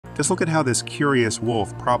Just look at how this curious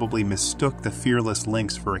wolf probably mistook the fearless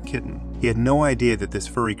lynx for a kitten. He had no idea that this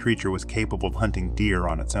furry creature was capable of hunting deer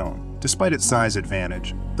on its own. Despite its size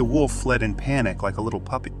advantage, the wolf fled in panic like a little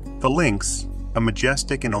puppy. The lynx, a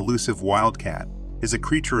majestic and elusive wildcat, is a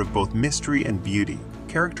creature of both mystery and beauty,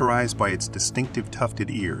 characterized by its distinctive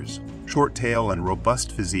tufted ears, short tail, and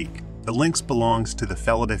robust physique. The lynx belongs to the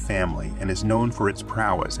Felidae family and is known for its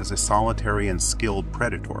prowess as a solitary and skilled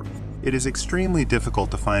predator. It is extremely difficult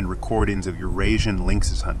to find recordings of Eurasian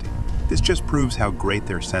lynxes hunting. This just proves how great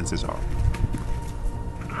their senses are.